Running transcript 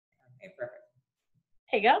Okay, perfect.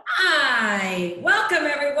 There you go. Hi, welcome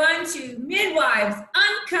everyone to Midwives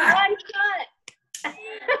Uncut.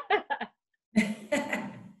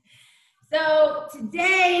 So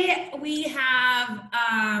today we have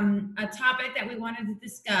a topic that we wanted to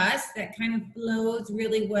discuss that kind of flows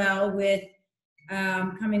really well with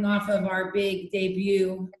coming off of our big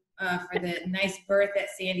debut for the nice birth that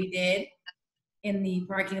Sandy did in the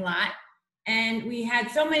parking lot. And we had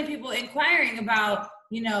so many people inquiring about,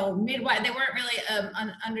 you know, midwife. They weren't really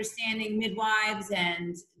understanding midwives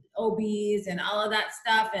and OBs and all of that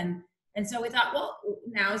stuff. And so we thought, well,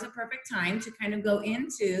 now is a perfect time to kind of go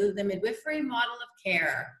into the midwifery model of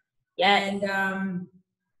care. Yes. And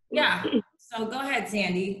yeah, so go ahead,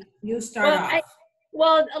 Sandy. You start off.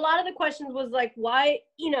 Well, a lot of the questions was like, why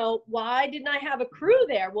didn't I have a crew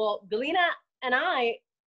there? Well, Galina and I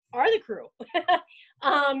are the crew.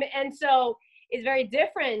 And so it's very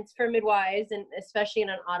different for midwives, and especially in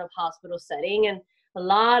an out of hospital setting. And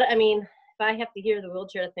if I have to hear the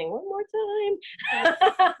wheelchair thing one more time,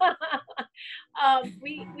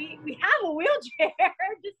 we have a wheelchair.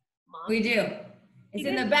 We do. It's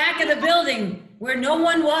in the back of the building where no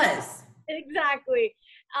one was. Exactly.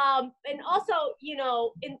 And also,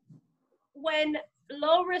 when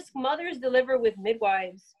low risk mothers deliver with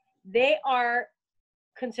midwives, they are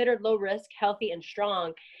considered low risk, healthy, and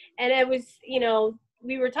strong. And it was,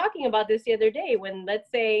 we were talking about this the other day when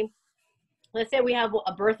let's say we have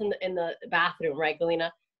a birth in the bathroom, right,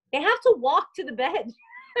 Galina? They have to walk to the bed.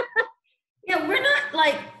 Yeah, we're not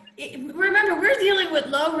remember, we're dealing with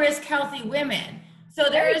low risk, healthy women. So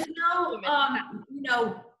there is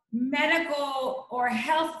no, medical or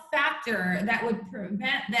health factor that would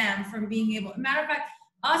prevent them from being able. Matter of fact,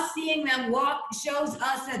 us seeing them walk shows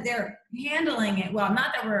us that they're handling it well.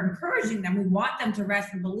 Not that we're encouraging them. We want them to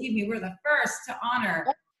rest, and believe me, we're the first to honor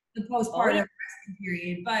the postpartum resting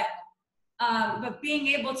period. But being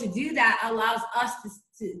able to do that allows us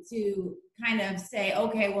to kind of say,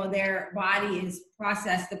 okay, well, their body is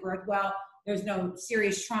processed the birth well. There's no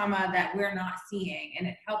serious trauma that we're not seeing, and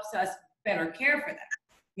it helps us better care for them.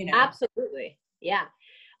 Absolutely, yeah.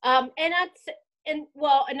 Another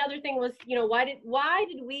thing was, why did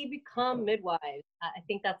we become midwives? I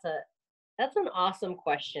think that's an awesome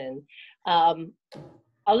question. I'll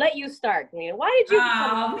let you start. Why did you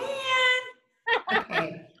become? Oh man.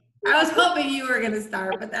 Okay. I was hoping you were going to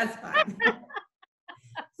start, but that's fine.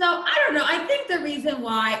 So I don't know. I think the reason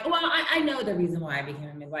why, I know the reason why I became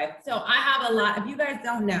a midwife. So I have a lot, if you guys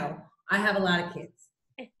don't know, I have a lot of kids.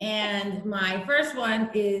 And my first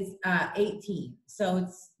one is 18. So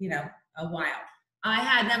it's, a while. I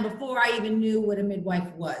had them before I even knew what a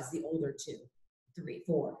midwife was, the older two,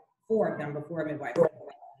 four of them before a midwife was.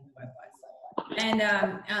 And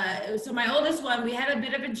so my oldest one, we had a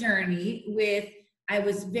bit of a journey with, I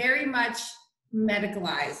was very much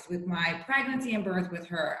medicalized with my pregnancy and birth with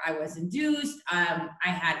her. I was induced. I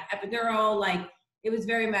had epidural, it was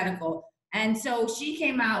very medical. And so she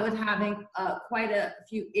came out with having quite a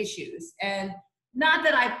few issues. And not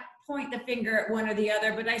that I point the finger at one or the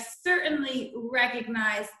other, but I certainly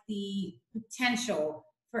recognize the potential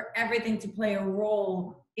for everything to play a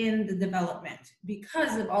role in the development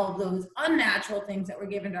because of all of those unnatural things that were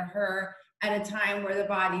given to her at a time where the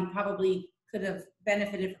body probably could have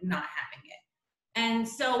benefited from not having it. And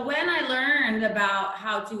so when I learned about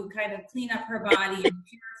how to kind of clean up her body and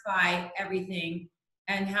purify everything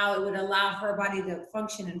and how it would allow her body to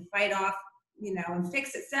function and fight off, and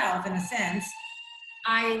fix itself in a sense,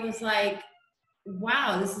 I was like,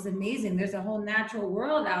 wow, this is amazing. There's a whole natural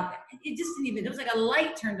world out there. It was like a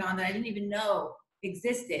light turned on that I didn't even know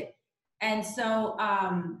existed. And so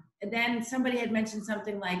then somebody had mentioned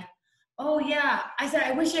something like, oh yeah, I said,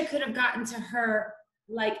 I wish I could have gotten to her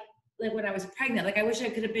like when I was pregnant. I wish I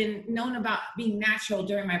could have been known about being natural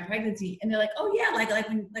during my pregnancy. And they're like, oh yeah, like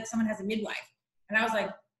when someone has a midwife. And I was like,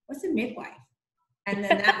 what's a midwife? And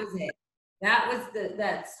then that was it. That was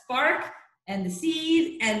that spark and the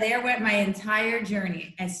seed, and there went my entire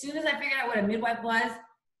journey. As soon as I figured out what a midwife was,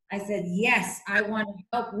 I said, yes, I want to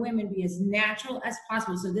help women be as natural as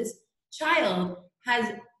possible. So this child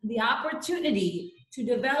has the opportunity to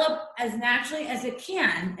develop as naturally as it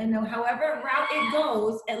can. And however route it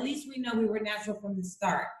goes, at least we know we were natural from the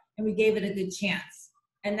start and we gave it a good chance.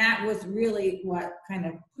 And that was really what kind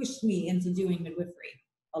of pushed me into doing midwifery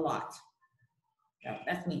a lot. So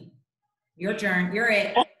that's me. Your turn. You're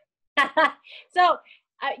it. So,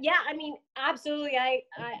 absolutely. I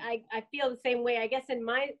feel the same way. I guess in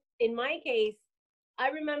my case, I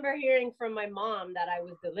remember hearing from my mom that I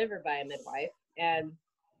was delivered by a midwife. And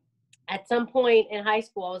at some point in high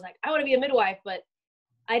school, I was like, I want to be a midwife, but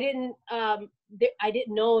I didn't I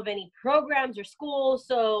didn't know of any programs or schools.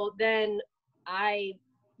 So then I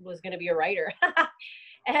was going to be a writer.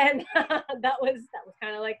 And that was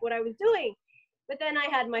kind of like what I was doing. But then I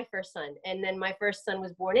had my first son, and then my first son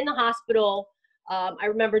was born in the hospital. I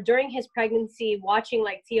remember during his pregnancy watching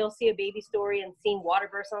like TLC, A Baby Story, and seeing water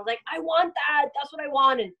bursts. I was like, I want that. That's what I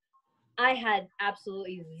want. And I had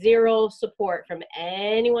absolutely zero support from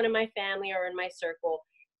anyone in my family or in my circle.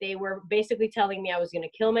 They were basically telling me I was going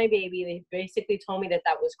to kill my baby. They basically told me that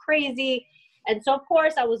was crazy. And so, of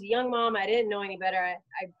course, I was a young mom. I didn't know any better.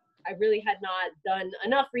 I really had not done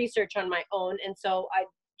enough research on my own. And so I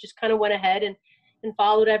just kind of went ahead and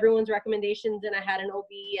followed everyone's recommendations. And I had an OB.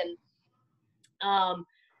 And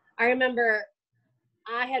I remember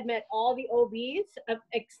I had met all the OBs.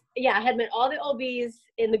 I had met all the OBs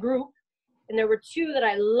in the group. And there were two that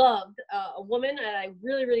I loved, a woman that I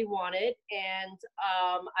really, really wanted. And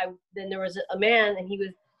then there was a man, and he was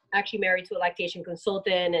actually married to a lactation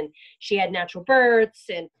consultant, and she had natural births.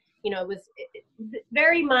 And, it was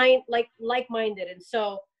very like-minded. And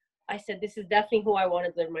so I said, this is definitely who I wanted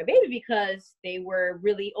to deliver my baby, because they were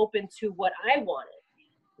really open to what I wanted.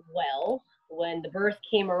 Well, when the birth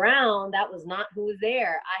came around, that was not who was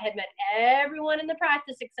there. I had met everyone in the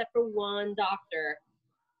practice except for one doctor,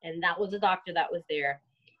 and that was the doctor that was there.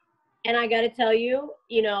 And I got to tell you,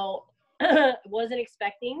 wasn't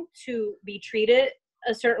expecting to be treated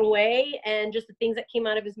a certain way, and just the things that came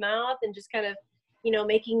out of his mouth, and just kind of,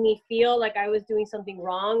 making me feel like I was doing something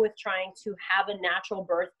wrong with trying to have a natural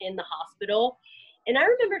birth in the hospital. And I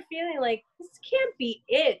remember feeling like, this can't be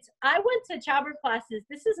it. I went to childbirth classes.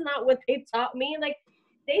 This is not what they taught me. Like,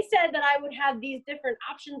 they said that I would have these different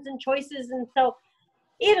options and choices. And so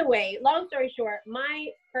either way, long story short, my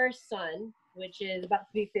first son, which is about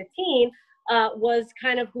to be 15, was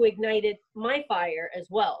kind of who ignited my fire as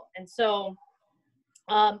well. And so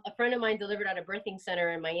a friend of mine delivered at a birthing center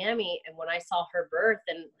in Miami. And when I saw her birth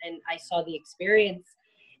and I saw the experience,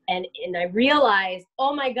 and I realized,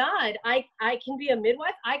 oh my God, I can be a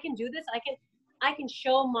midwife. I can do this. I can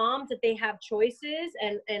show moms that they have choices,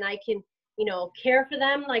 and I can, care for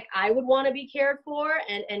them like I would want to be cared for,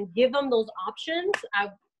 and give them those options.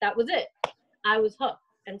 That was it. I was hooked.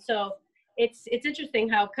 And so it's interesting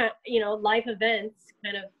how life events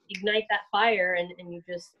kind of ignite that fire, and you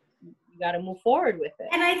got to move forward with it.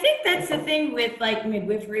 And I think that's the thing with like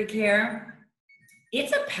midwifery care.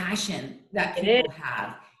 It's a passion that people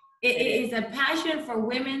have. It is a passion for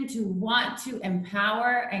women to want to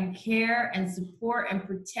empower and care and support and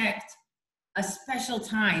protect a special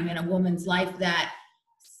time in a woman's life that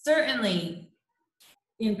certainly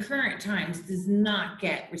in current times does not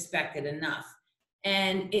get respected enough.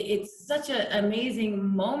 And it's such an amazing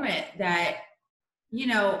moment that,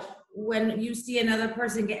 when you see another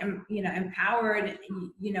person get, empowered,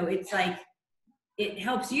 it's like, it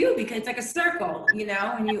helps you, because it's like a circle,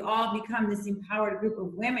 and you all become this empowered group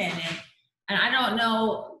of women. And I don't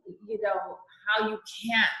know, how you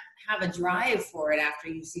can't have a drive for it after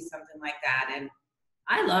you see something like that. And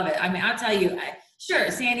I love it. I mean, I'll tell you, sure,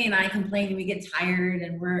 Sandy and I complain and we get tired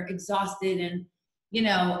and we're exhausted, and,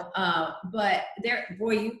 but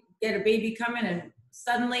you get a baby coming and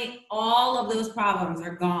suddenly all of those problems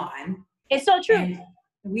are gone. It's so true. And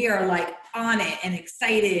we are like on it and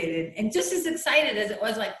excited, and just as excited as it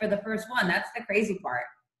was like for the first one. That's the crazy part,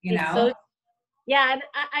 So, yeah. And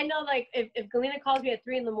I know, like, if Galina calls me at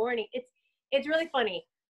 3 a.m, it's really funny.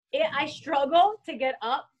 I struggle to get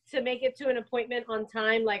up to make it to an appointment on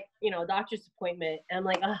time, like, doctor's appointment. And I'm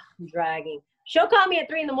like, I'm dragging. She'll call me at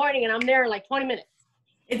 3 a.m, and I'm there in like 20 minutes.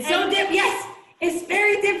 It's so different. Yes, it's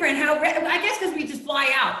very different. I guess because we just fly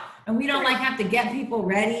out and we don't like have to get people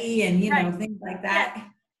ready and right. Things like that. Yeah.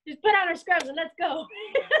 Just put on our scrubs and let's go.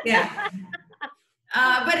 Yeah.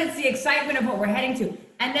 But it's the excitement of what we're heading to.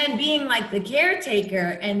 And then being like the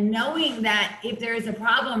caretaker and knowing that if there is a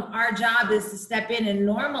problem, our job is to step in and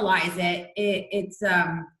normalize it. It's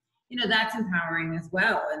that's empowering as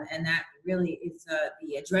well. And that really is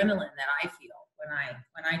the adrenaline that I feel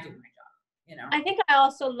when I do my job, I think I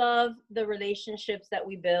also love the relationships that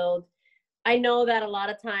we build. I know that a lot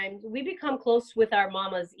of times we become close with our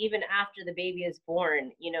mamas even after the baby is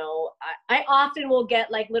born. I often will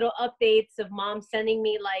get like little updates of moms sending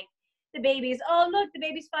me like the babies. Oh, look, the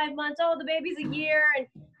baby's 5 months. Oh, the baby's a year.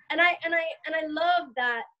 And I love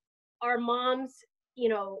that our moms,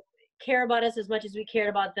 care about us as much as we cared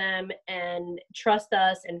about them, and trust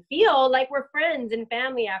us and feel like we're friends and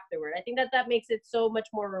family afterward. I think that makes it so much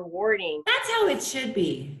more rewarding. That's how it should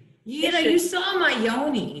be. You saw my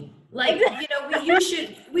yoni. Like,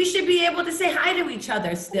 exactly. We should be able to say hi to each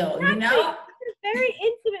other still, Exactly. very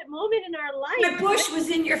intimate moment in our life. My bush was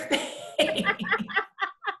in your face.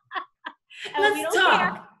 Let's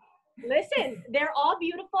talk. talk. Listen, they're all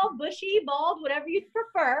beautiful, bushy, bald, whatever you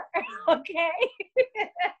prefer. Okay.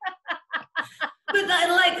 But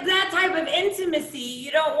like that type of intimacy,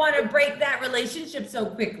 you don't want to break that relationship so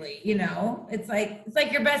quickly, you know? It's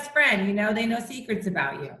like your best friend, you know, they know secrets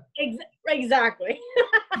about you. Exactly.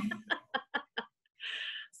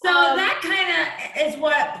 So that kind of is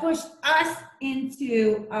what pushed us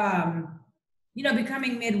into, you know,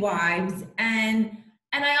 becoming midwives. And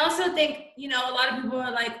I also think, you know, a lot of people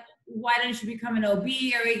are like, why don't you become an OB,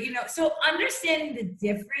 or, you know, so understanding the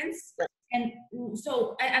difference. And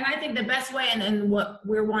so, and I think the best way, and what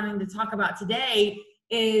we're wanting to talk about today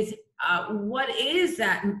is what is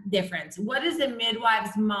that difference? What is the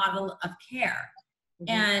midwives model of care?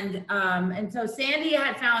 Mm-hmm. And so Sandy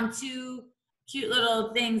had found two cute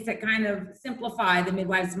little things that kind of simplify the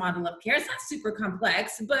midwives model of care. It's not super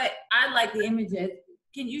complex, but I like the images.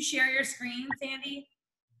 Can you share your screen, Sandy?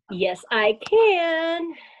 Yes, I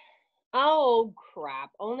can. Oh, crap.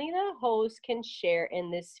 Only the host can share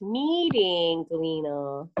in this meeting,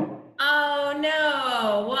 Galina. Oh,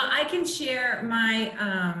 no. Well, I can share my,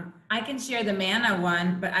 I can share the Manna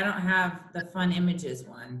one, but I don't have the fun images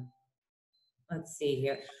one. Let's see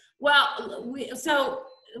here. Well, so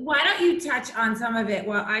why don't you touch on some of it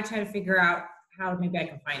while I try to figure out how maybe I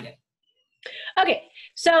can find it. Okay.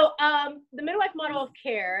 So the midwife model of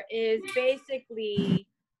care is basically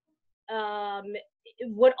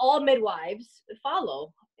what all midwives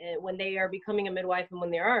follow when they are becoming a midwife and when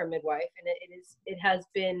they are a midwife, and it has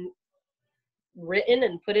been written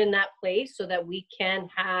and put in that place so that we can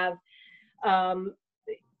have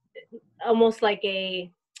almost like a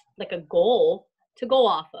goal to go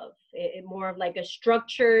off of, more of like a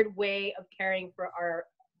structured way of caring for our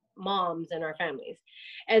moms and our families.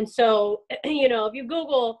 And so, you know, if you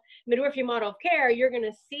Google midwifery model of care, you're going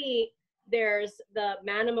to see there's the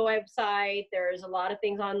Manna website. There's a lot of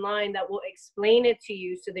things online that will explain it to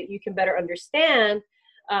you so that you can better understand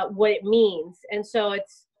what it means. And so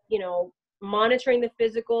it's, you know, monitoring the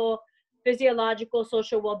physical, physiological,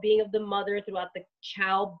 social well-being of the mother throughout the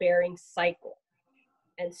childbearing cycle.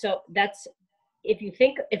 And so that's, if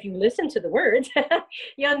you listen to the words,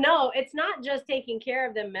 you'll know it's not just taking care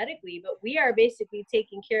of them medically, but we are basically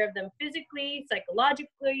taking care of them physically,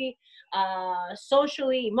 psychologically,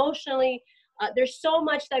 socially, emotionally. There's so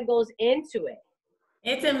much that goes into it.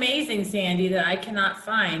 It's amazing, Sandy, that I cannot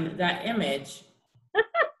find that image.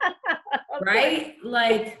 Right?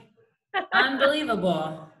 Like,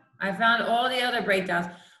 unbelievable. I found all the other breakdowns.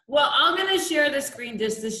 Well, I'm going to share the screen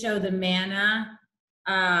just to show the Manna,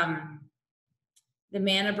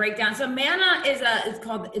 breakdown. So Manna is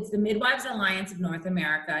it's the Midwives Alliance of North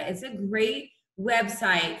America. It's a great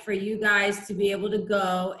website for you guys to be able to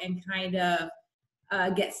go and kind of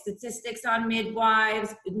get statistics on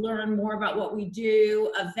midwives, learn more about what we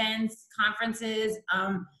do, events, conferences.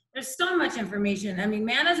 There's so much information. I mean,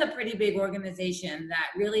 Manna is a pretty big organization that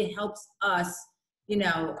really helps us, you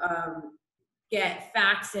know, get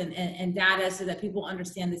facts and data so that people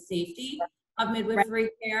understand the safety of midwifery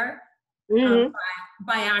care. Mm-hmm.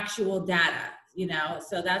 By actual data, you know,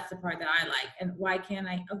 so that's the part that I like. And why can't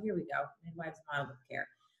I? Oh, here we go. Midwives Model of Care.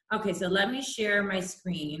 Okay, so let me share my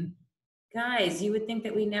screen. Guys, you would think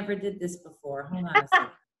that we never did this before. Hold on a second.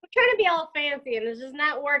 I'm trying to be all fancy and it's just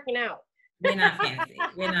not working out. We're not fancy.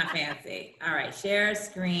 We're not fancy. All right, share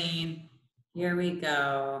screen. Here we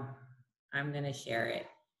go. I'm going to share it.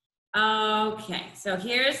 Okay, so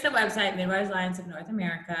here's the website, Midwives Alliance of North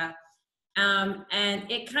America. And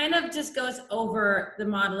it kind of just goes over the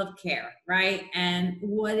model of care, right? And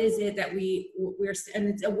what is it that and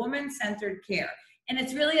it's a woman-centered care. And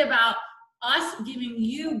it's really about us giving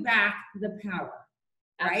you back the power,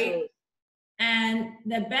 right? Absolutely. And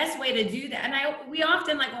the best way to do that, and we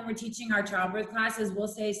often, like when we're teaching our childbirth classes, we'll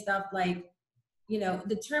say stuff like, you know,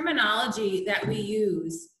 the terminology that we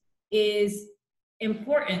use is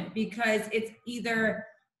important because it's either,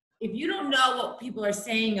 if you don't know what people are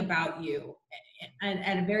saying about you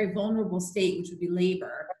at a very vulnerable state, which would be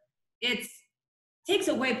labor, it takes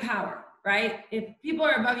away power, right? If people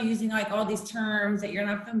are above you using like all these terms that you're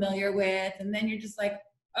not familiar with, and then you're just like,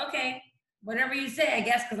 okay, whatever you say, I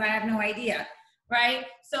guess, because I have no idea, right?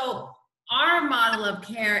 So our model of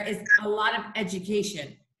care is a lot of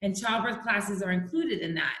education, and childbirth classes are included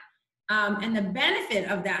in that. And the benefit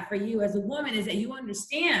of that for you as a woman is that you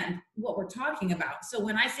understand what we're talking about. So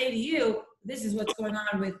when I say to you, this is what's going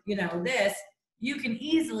on with, you know, this, you can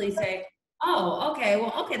easily say, oh, okay,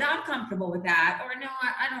 well, okay, I'm comfortable with that. Or no,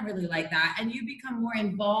 I don't really like that. And you become more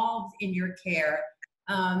involved in your care.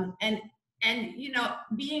 And And, you know,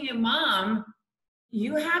 being a mom,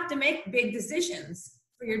 you have to make big decisions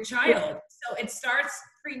for your child. So it starts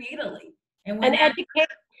prenatally. And when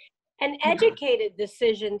and educated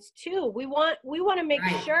decisions too. We want to make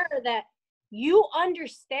sure that you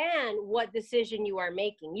understand what decision you are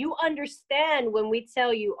making. You understand when we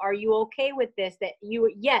tell you, are you okay with this? That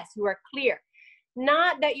yes, you are clear.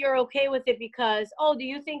 Not that you're okay with it because, oh, do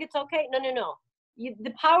you think it's okay? No.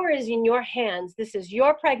 The power is in your hands. This is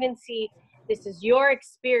your pregnancy. This is your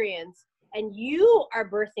experience. And you are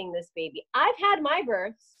birthing this baby. I've had my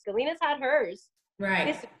births. Galina's had hers.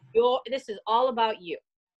 Right. This is all about you.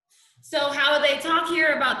 So how they talk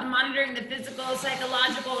here about the monitoring the physical,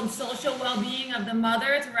 psychological, and social well-being of the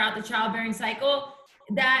mother throughout the childbearing cycle,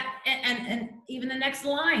 that and even the next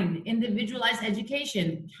line, individualized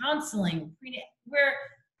education, counseling,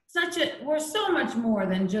 we're so much more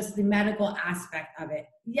than just the medical aspect of it.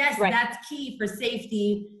 Yes, that's key for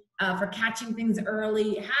safety, for catching things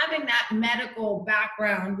early. Having that medical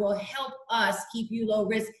background will help us keep you low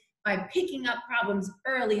risk by picking up problems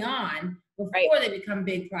early on before they become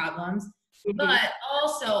big problems. But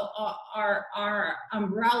also our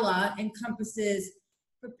umbrella encompasses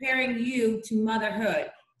preparing you to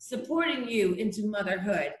motherhood, supporting you into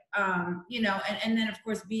motherhood, you know, and then of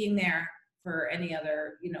course being there for any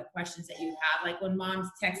other, you know, questions that you have. Like when moms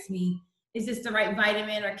text me, is this the right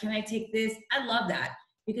vitamin or can I take this? I love that,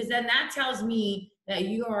 because then that tells me that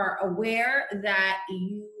you are aware that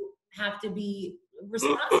you have to be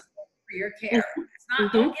responsible for your care. It's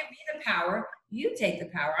not, don't give me the power, you take the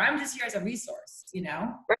power. I'm just here as a resource, you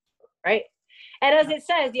know? Right. And as it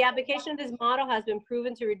says, the application of this model has been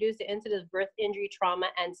proven to reduce the incidence of birth injury, trauma,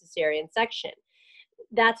 and cesarean section.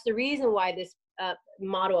 That's the reason why this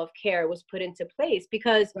model of care was put into place,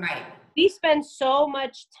 because we spend so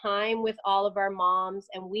much time with all of our moms,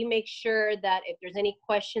 and we make sure that if there's any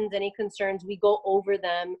questions, any concerns, we go over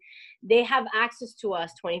them. They have access to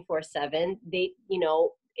us 24/7. They, you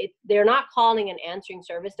know, they're not calling an answering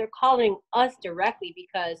service. They're calling us directly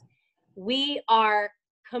because we are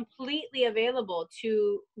completely available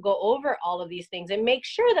to go over all of these things and make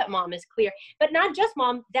sure that mom is clear. But not just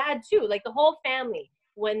mom, dad too, like the whole family.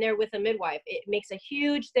 When they're with a midwife, it makes a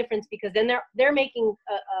huge difference, because then they're making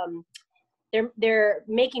they're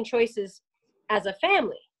making choices as a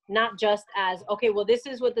family, not just as, okay, well, this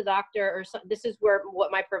is what the doctor or this is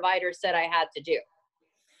what my provider said I had to do.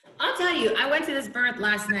 I'll tell you, I went to this birth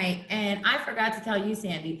last night, and I forgot to tell you,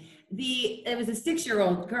 Sandy, it was a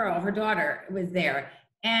 6-year-old girl, her daughter was there,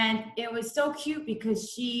 and it was so cute because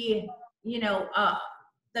she, you know,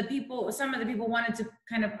 some of the people wanted to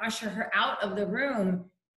kind of usher her out of the room,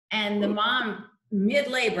 and the mom,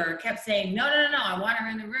 mid-labor, kept saying, no, I want her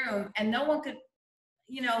in the room, and no one could,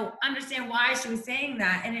 you know, understand why she was saying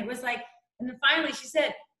that. And it was like, and then finally she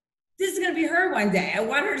said, this is going to be her one day. I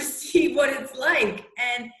want her to see what it's like.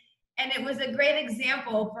 And it was a great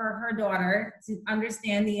example for her daughter to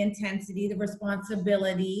understand the intensity, the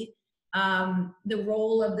responsibility, the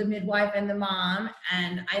role of the midwife and the mom.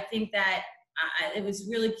 And I think that it was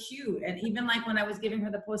really cute. And even like when I was giving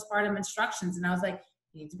her the postpartum instructions, and I was like,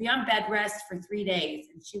 you need to be on bed rest for 3 days.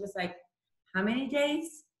 And she was like, how many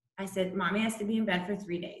days? I said, mommy has to be in bed for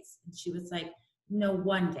 3 days. And she was like, no,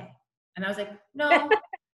 1 day. And I was like, no,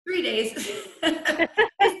 3 days.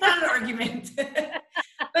 It's not an argument.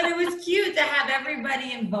 But it was cute to have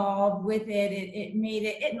everybody involved with it. It made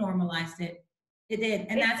it normalized it. It did.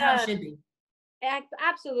 And that's how it should be.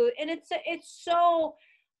 Absolutely. And it's so,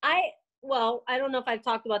 I don't know if I've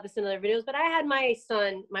talked about this in other videos, but I had my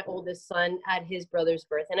oldest son, at his brother's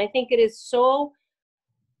birth. And I think it is so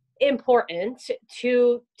important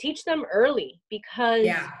to teach them early, because,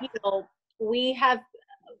 you know, we have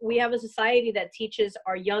a society that teaches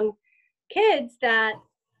our young kids that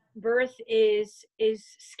birth is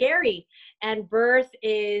scary, and birth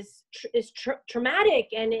is traumatic,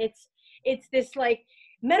 and it's this like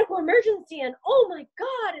medical emergency, and oh my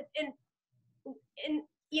God, and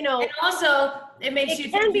you know, and also it makes you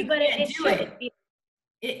think you can't do it. Be.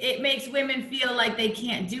 It makes women feel like they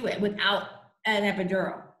can't do it without an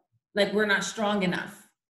epidural, like we're not strong enough,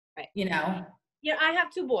 right? You know. Yeah, I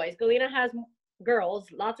have 2 boys. Galina has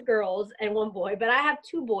girls, lots of girls, and 1 boy, but I have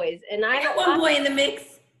 2 boys, and I got 1 boy in the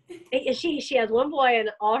mix. She has 1 boy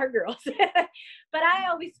and all her girls. But I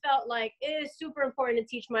always felt like it is super important to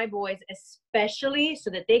teach my boys, especially so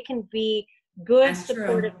that they can be good,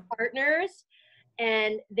 supportive partners,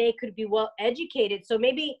 and they could be well educated. So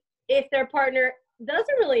maybe if their partner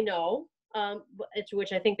doesn't really know,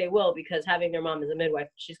 which I think they will, because having their mom as a midwife,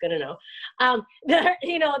 she's gonna know,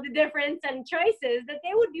 you know, the difference and choices, that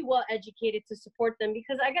they would be well educated to support them.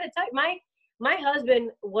 Because I gotta tell you, my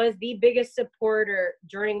husband was the biggest supporter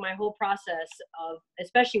during my whole process of,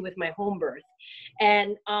 especially with my home birth.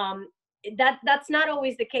 And that's not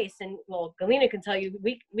always the case. And well, Galina can tell you,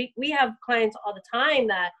 we have clients all the time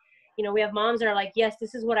that, you know, we have moms that are like, yes,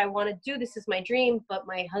 this is what I want to do. This is my dream, but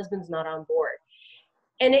my husband's not on board.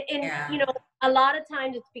 And you know, a lot of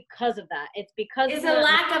times it's because of that. It's because it's a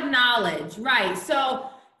lack of knowledge, right?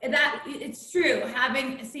 So that it's true.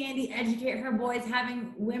 Having Sandy educate her boys,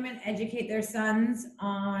 having women educate their sons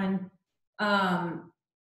on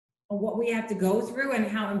what we have to go through and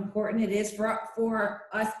how important it is for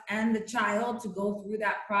us and the child to go through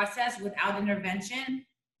that process without intervention.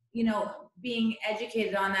 You know, being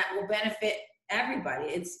educated on that will benefit everybody.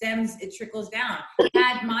 It trickles down.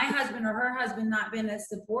 Had my husband or her husband not been as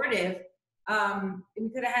supportive, we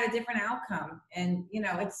could have had a different outcome. And, you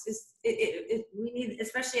know, it's just, we need,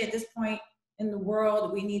 especially at this point in the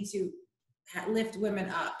world, we need to lift women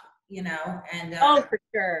up, you know, and oh, for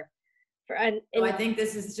sure. So I think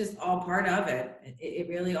this is just all part of it. It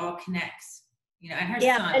really all connects, you know, and her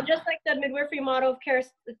son. And just like the midwifery model of care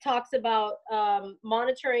talks about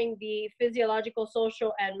monitoring the physiological,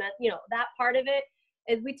 social, and you know, that part of it,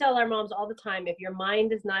 is we tell our moms all the time, if your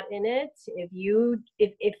mind is not in it, if you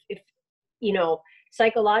know,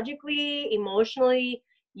 psychologically, emotionally,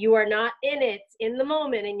 you are not in it in the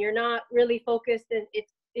moment, and you're not really focused, and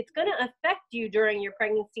it's going to affect you during your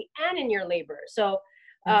pregnancy and in your labor. So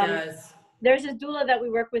it does. There's this doula that we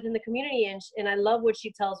work with in the community, and I love what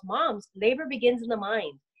she tells moms: labor begins in the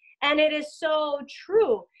mind. And it is so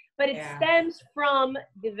true, but it stems from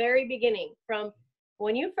the very beginning, from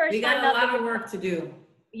when you first find out. We got a lot of work to do.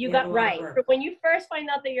 You got right. When you first find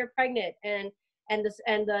out that you're pregnant, and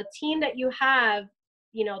the team that you have,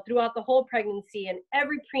 you know, throughout the whole pregnancy and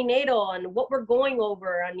every prenatal, and what we're going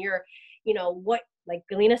over on your, you know, what, like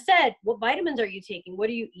Galina said, what vitamins are you taking? What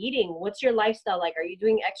are you eating? What's your lifestyle like? Are you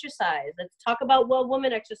doing exercise? Let's talk about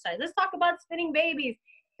woman exercise. Let's talk about spinning babies.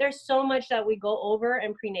 There's so much that we go over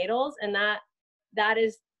in prenatals, and that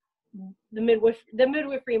is the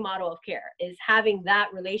midwifery model of care, is having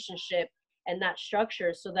that relationship and that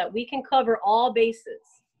structure so that we can cover all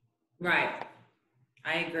bases. Right.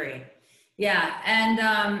 I agree. Yeah. And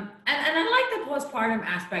I like the postpartum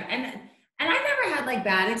aspect. And I never had like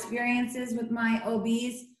bad experiences with my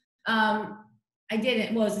OBs. I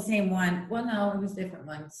didn't. Well, it was the same one. Well, no, it was different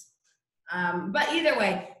ones. But either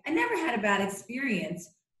way, I never had a bad experience.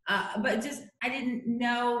 But just, I didn't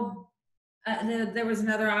know there was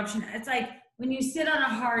another option. It's like when you sit on a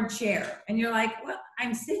hard chair and you're like, well,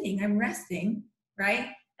 I'm sitting, I'm resting,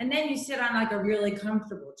 right? And then you sit on like a really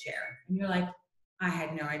comfortable chair and you're like, I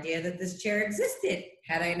had no idea that this chair existed.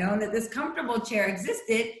 Had I known that this comfortable chair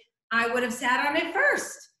existed, I would have sat on it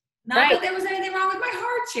first. Not that there was anything wrong with my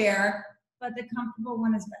hard chair, but the comfortable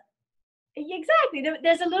one is better. Exactly.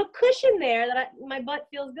 There's a little cushion there that my butt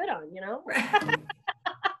feels good on, you know? Right.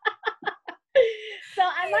 So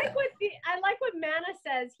I like what Mana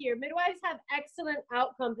says here. Midwives have excellent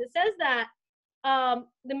outcomes. It says that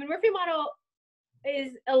the midwifery model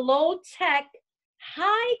is a low-tech,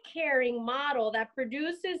 high-caring model that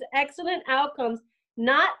produces excellent outcomes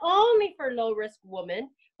not only for low-risk women,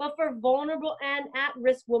 but for vulnerable and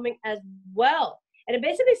at-risk women as well. And it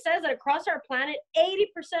basically says that across our planet,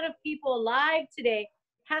 80% of people alive today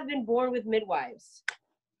have been born with midwives.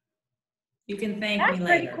 You can thank me later. That's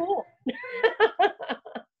pretty cool.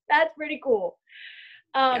 That's pretty cool.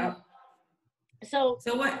 So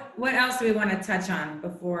what else do we want to touch on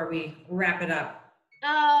before we wrap it up?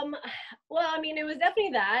 Well, I mean, it was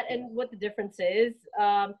definitely that, and what the difference is.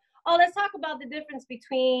 Let's talk about the difference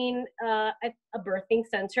between a birthing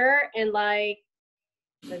center and, like,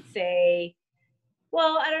 let's say,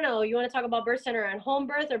 well, I don't know. You want to talk about birth center and home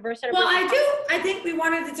birth, or birth center? Well, I do. I think we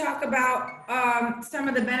wanted to talk about some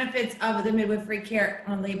of the benefits of the midwifery care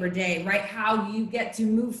on Labor Day, right? How you get to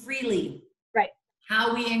move freely. Right.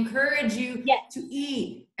 How we encourage you to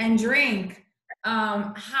eat and drink.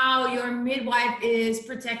 How your midwife is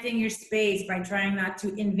protecting your space by trying not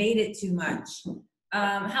to invade it too much.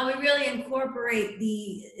 How we really incorporate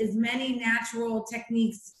as many natural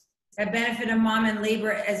techniques that benefit a mom in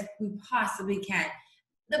labor as we possibly can.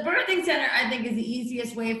 The birthing center, I think, is the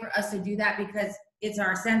easiest way for us to do that because it's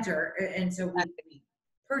our center, and so we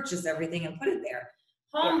purchase everything and put it there.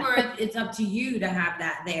 Home birth, it's up to you to have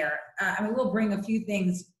that there. I mean, we'll bring a few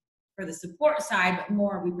things for the support side, but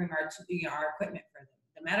more we bring our equipment for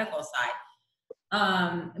the medical side.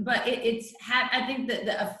 But I think that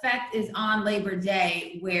the effect is on Labor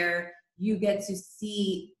Day, where you get to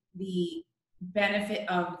see the benefit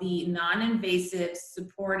of the non-invasive,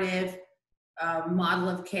 supportive model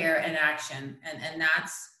of care in action, and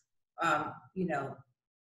that's you know,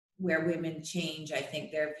 where women change, I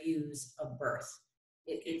think, their views of birth.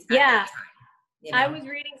 It's at that time. You know? I was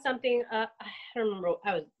reading something, I don't remember,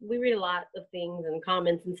 we read a lot of things and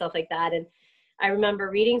comments and stuff like that. And I remember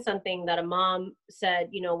reading something that a mom said,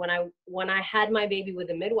 you know, when I had my baby with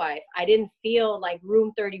a midwife, I didn't feel like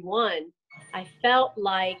room 31. I felt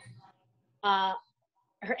like her,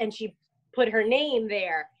 and she put her name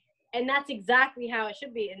there. And that's exactly how it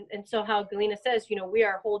should be. And so how Galina says, you know, we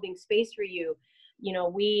are holding space for you. You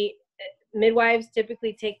know, midwives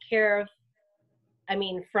typically take care of, I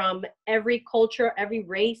mean, from every culture, every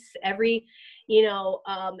race, every, you know,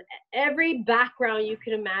 every background you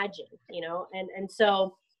can imagine, you know, and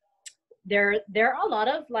so there are a lot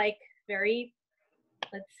of like very,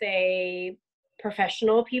 let's say,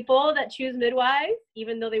 professional people that choose midwives,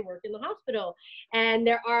 even though they work in the hospital. And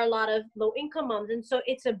there are a lot of low income moms. And so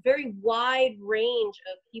it's a very wide range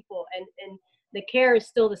of people, and the care is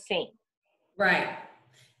still the same. Right.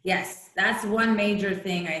 Yes. That's one major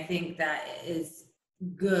thing I think that is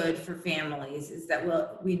good for families, is that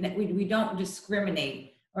we don't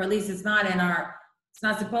discriminate, or at least it's not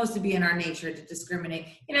supposed to be in our nature to discriminate.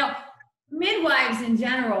 You know, midwives in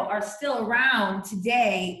general are still around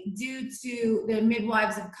today due to the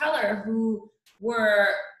midwives of color who were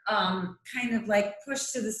kind of like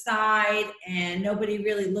pushed to the side and nobody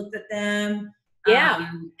really looked at them. Yeah.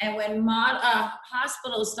 And when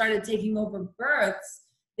hospitals started taking over births,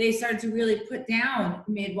 they started to really put down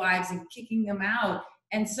midwives and kicking them out.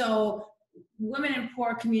 And so women in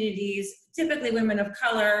poor communities, typically women of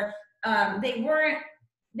color, they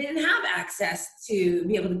didn't have access to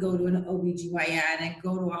be able to go to an OBGYN and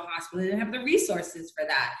go to a hospital. They didn't have the resources for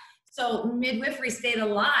that. So midwifery stayed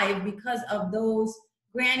alive because of those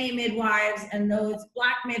granny midwives and those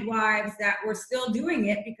Black midwives that were still doing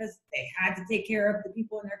it because they had to take care of the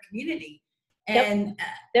people in their community. And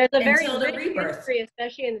there's a very rich history,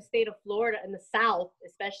 especially in the state of Florida, in the South,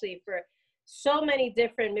 especially for so many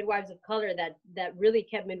different midwives of color that really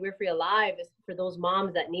kept midwifery alive for those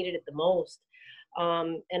moms that needed it the most.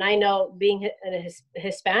 And I know, being a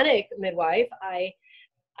Hispanic midwife,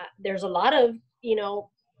 there's a lot of, you know,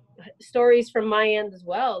 stories from my end as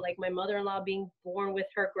well. Like my mother-in-law being born with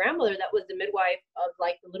her grandmother that was the midwife of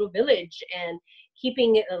like the little village and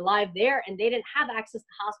keeping it alive there. And they didn't have access to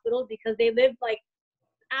hospitals because they lived like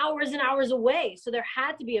hours and hours away. So there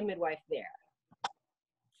had to be a midwife there.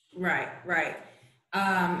 Right.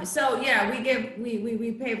 So yeah,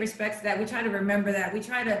 we pay respects to that. We try to remember that. We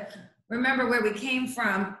try to remember where we came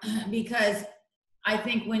from, because I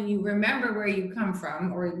think when you remember where you come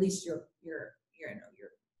from, or at least your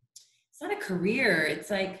it's not a career,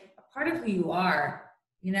 it's like a part of who you are,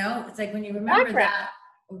 you know? It's like when you remember that,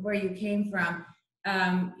 where you came from,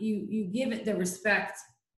 you give it the respect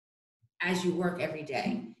as you work every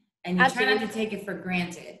day, and you try not to take it for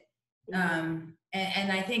granted.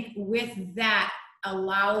 And I think with that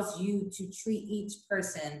allows you to treat each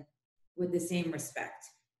person with the same respect,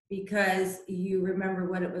 because you remember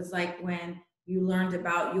what it was like when you learned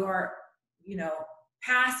about your, you know,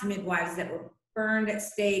 past midwives that were burned at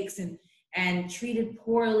stakes and treated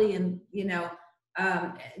poorly, and, you know,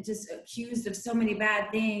 just accused of so many bad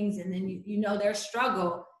things. And then you know their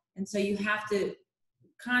struggle. And so you have to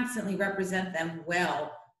constantly represent them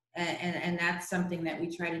well. And that's something that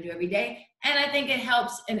we try to do every day. And I think it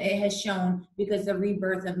helps, and it has shown, because the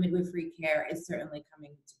rebirth of midwifery care is certainly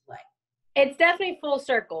coming into play. It's definitely full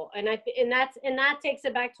circle. And that takes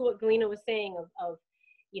it back to what Galina was saying of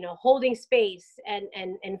you know, holding space and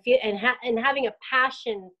having a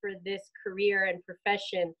passion for this career and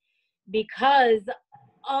profession because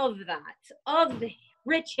of that, of the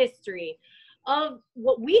rich history of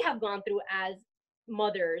what we have gone through as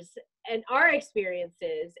mothers and our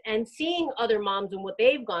experiences, and seeing other moms and what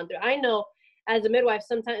they've gone through. I know as a midwife,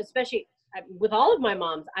 sometimes, especially with all of my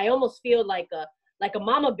moms, I almost feel like a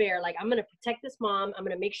mama bear. Like, I'm going to protect this mom. I'm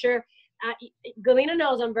going to make sure. Galina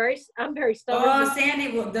knows I'm very stubborn. Oh,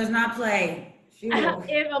 Sandy does not play.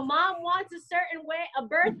 If a mom wants a certain way, a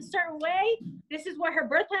birth a certain way, this is what her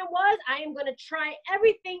birth plan was. I am going to try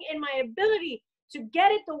everything in my ability to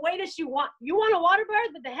get it the way that she wants. You want a water birth,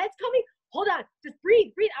 but the head's coming? Hold on, just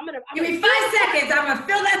breathe. Give me 5 seconds. I'm gonna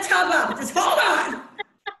fill that tub up. Just hold on.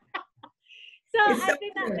 So I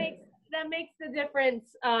think that makes the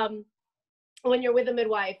difference when you're with a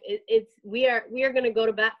midwife. We are going to go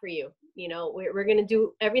to bat for you. You know, we're going to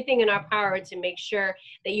do everything in our power to make sure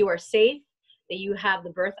that you are safe, that you have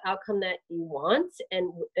the birth outcome that you want,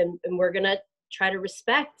 and we're going to try to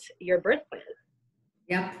respect your birth plan.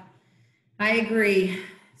 Yep, I agree.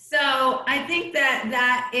 So I think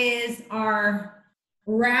that is our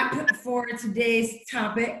wrap for today's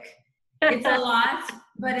topic. It's a lot,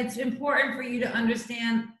 but it's important for you to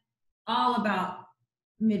understand all about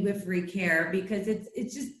midwifery care because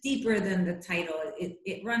it's just deeper than the title.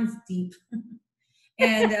 It runs deep,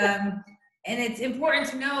 and it's important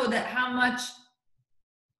to know that how much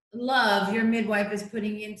love your midwife is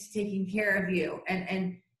putting into taking care of you,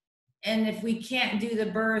 and if we can't do the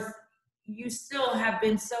birth, you still have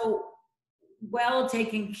been so well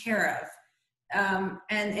taken care of.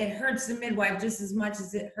 And it hurts the midwife just as much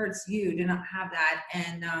as it hurts you to not have that.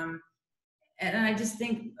 And I just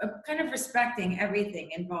think kind of respecting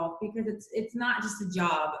everything involved because it's not just a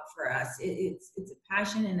job for us. It's a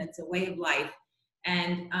passion and it's a way of life.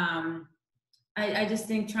 And I just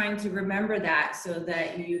think trying to remember that so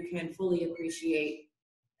that you can fully appreciate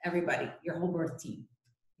everybody, your whole birth team,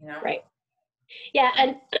 you know? Right. Yeah.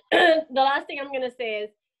 And the last thing I'm going to say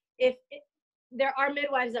is there are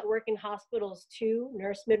midwives that work in hospitals too,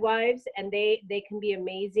 nurse midwives, and they can be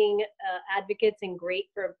amazing advocates and great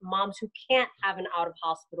for moms who can't have an out of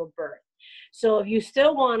hospital birth. So if you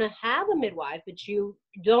still want to have a midwife, but you're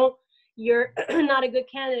not a good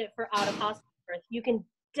candidate for out of hospital birth, you can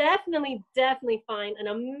definitely find an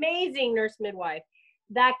amazing nurse midwife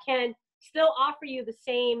that can still offer you the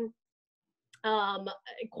same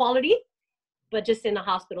quality, but just in a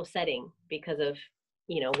hospital setting because of,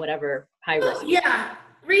 whatever high risk. Yeah,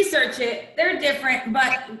 research it. They're different,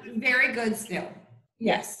 but very good still.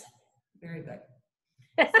 Yes, very good.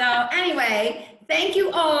 So anyway, thank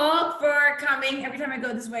you all for coming. Every time I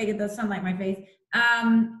go this way, I get the sunlight in my face.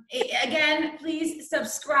 Again, please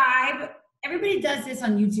subscribe. Everybody does this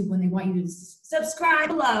on YouTube when they want you to subscribe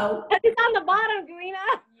below. It's on the bottom,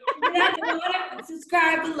 Galina.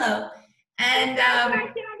 Subscribe below. And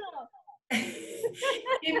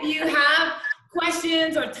if you have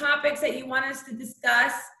questions or topics that you want us to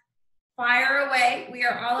discuss, fire away. We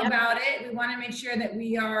are all about it. We want to make sure that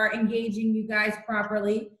we are engaging you guys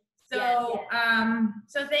properly. So,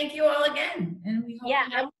 so thank you all again. And we hope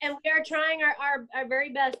and we are trying our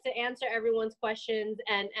very best to answer everyone's questions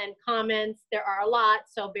and comments. There are a lot,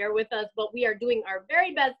 so bear with us, but we are doing our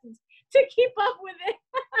very best to keep up with it.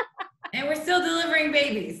 And we're still delivering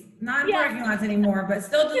babies, not in parking lots anymore, but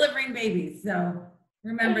still delivering babies. So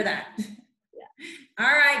remember that. All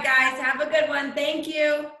right, guys, have a good one. Thank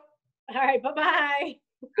you. All right, bye-bye.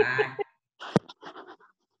 Bye.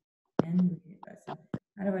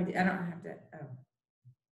 How do I don't have to.